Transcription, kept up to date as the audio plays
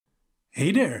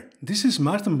Hey there, this is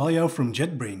Maarten Balliauw from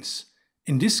JetBrains.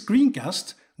 In this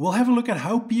screencast, we'll have a look at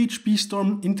how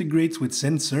PhpStorm integrates with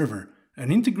Zend Server, an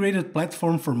integrated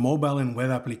platform for mobile and web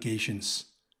applications.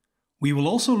 We will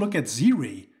also look at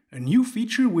Z-Ray, a new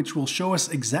feature which will show us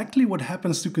exactly what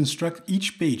happens to construct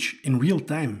each page in real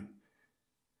time.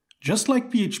 Just like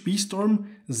PhpStorm,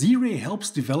 Z-Ray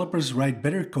helps developers write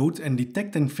better code and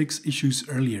detect and fix issues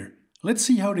earlier. Let's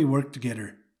see how they work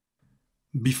together.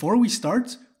 Before we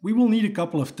start, we will need a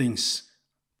couple of things.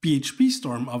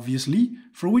 PhpStorm, obviously,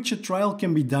 for which a trial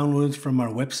can be downloaded from our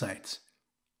website.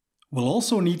 We'll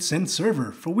also need Zend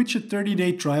Server, for which a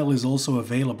 30-day trial is also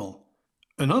available.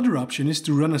 Another option is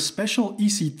to run a special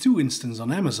EC2 instance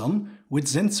on Amazon with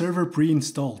Zend Server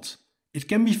pre-installed. It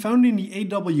can be found in the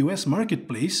AWS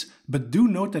Marketplace, but do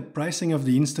note that pricing of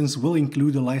the instance will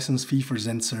include a license fee for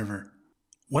Zend Server.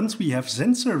 Once we have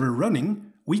Zend Server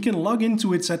running, we can log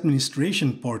into its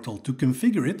administration portal to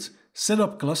configure it, set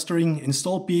up clustering,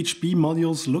 install PHP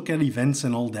modules, look at events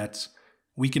and all that.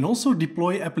 We can also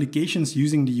deploy applications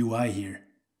using the UI here.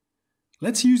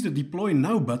 Let's use the Deploy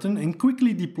Now button and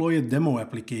quickly deploy a demo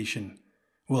application.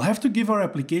 We'll have to give our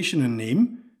application a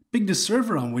name, pick the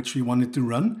server on which we want it to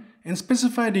run, and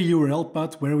specify the URL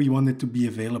path where we want it to be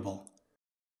available.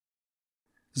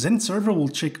 Zend Server will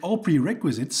check all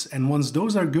prerequisites, and once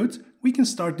those are good, we can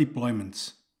start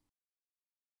deployment.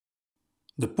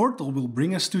 The portal will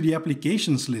bring us to the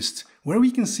applications list, where we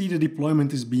can see the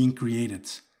deployment is being created.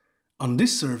 On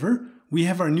this server, we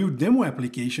have our new demo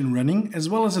application running, as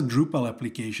well as a Drupal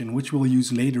application, which we'll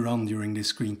use later on during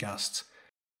this screencast.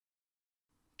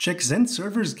 Check Zend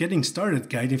Server's Getting Started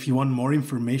guide if you want more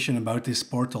information about this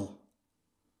portal.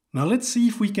 Now let's see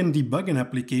if we can debug an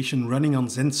application running on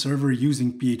Zend Server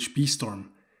using PhpStorm.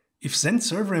 If Zend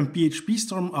Server and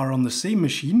PhpStorm are on the same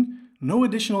machine, no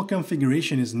additional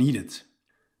configuration is needed.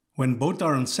 When both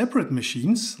are on separate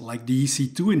machines, like the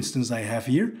EC2 instance I have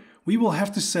here, we will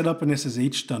have to set up an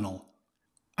SSH tunnel.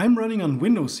 I'm running on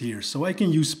Windows here, so I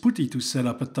can use Putty to set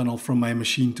up a tunnel from my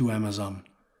machine to Amazon.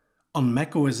 On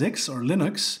Mac OS X or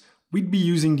Linux, we'd be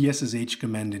using the SSH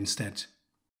command instead.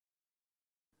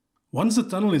 Once the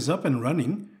tunnel is up and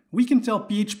running, we can tell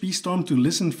PhpStorm to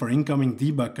listen for incoming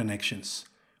debug connections.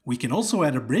 We can also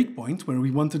add a breakpoint where we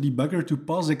want the debugger to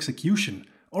pause execution,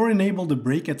 or enable the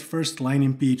break at first line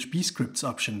in PHP scripts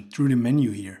option through the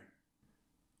menu here.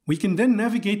 We can then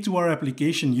navigate to our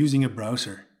application using a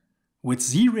browser. With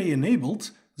Z-Ray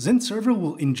enabled, Zend Server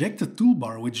will inject a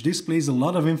toolbar which displays a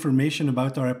lot of information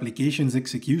about our application's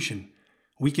execution.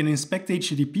 We can inspect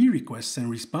HTTP requests and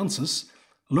responses,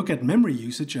 look at memory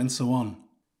usage and so on.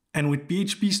 And with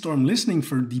PhpStorm listening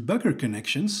for debugger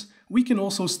connections, we can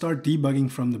also start debugging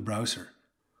from the browser.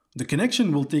 The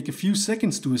connection will take a few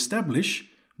seconds to establish,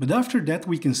 but after that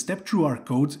we can step through our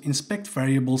code, inspect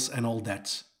variables and all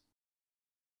that.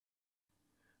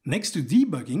 Next to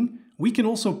debugging, we can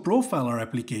also profile our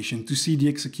application to see the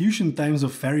execution times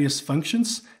of various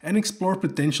functions and explore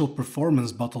potential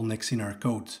performance bottlenecks in our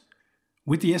code.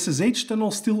 With the SSH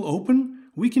tunnel still open,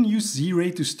 we can use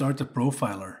Z-Ray to start a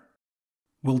profiler.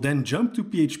 We'll then jump to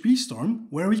PhpStorm,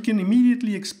 where we can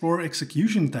immediately explore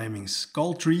execution timings,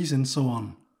 call trees and so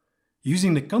on.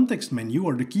 Using the context menu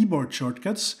or the keyboard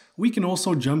shortcuts, we can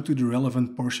also jump to the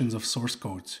relevant portions of source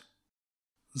code.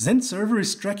 Zend Server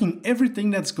is tracking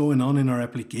everything that's going on in our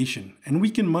application, and we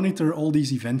can monitor all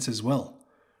these events as well.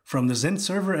 From the Zend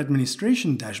Server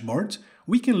administration dashboard,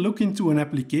 we can look into an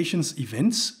application's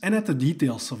events and at the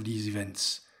details of these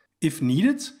events. If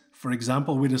needed, for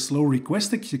example with a slow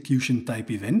request execution type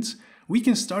event, we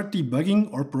can start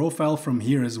debugging or profile from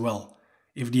here as well.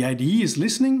 If the IDE is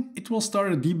listening, it will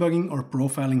start a debugging or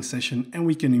profiling session and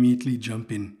we can immediately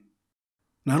jump in.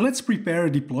 Now let's prepare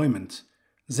a deployment.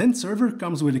 Zend Server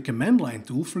comes with a command line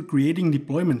tool for creating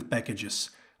deployment packages.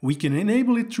 We can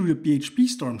enable it through the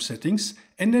PhpStorm settings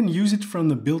and then use it from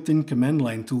the built-in command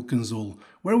line tool console,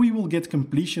 where we will get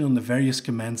completion on the various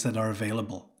commands that are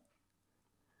available.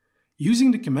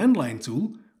 Using the command line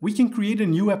tool, we can create a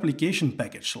new application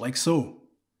package, like so.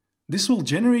 This will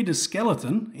generate a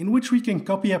skeleton in which we can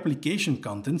copy application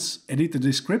contents, edit the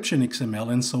description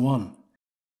XML and so on.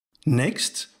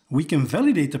 Next, we can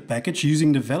validate the package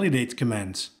using the validate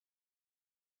command.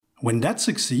 When that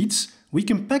succeeds, we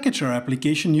can package our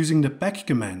application using the pack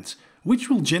command, which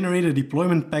will generate a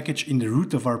deployment package in the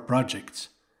root of our project.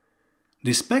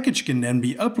 This package can then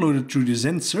be uploaded through the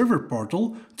Zend Server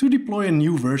portal to deploy a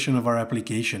new version of our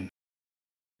application.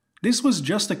 This was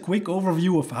just a quick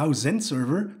overview of how Zend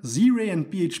Server, Z-Ray and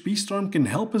PhpStorm can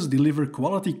help us deliver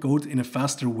quality code in a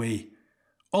faster way.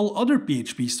 All other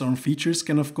PhpStorm features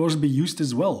can of course be used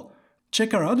as well.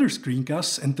 Check our other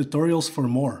screencasts and tutorials for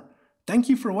more. Thank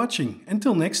you for watching.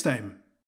 Until next time.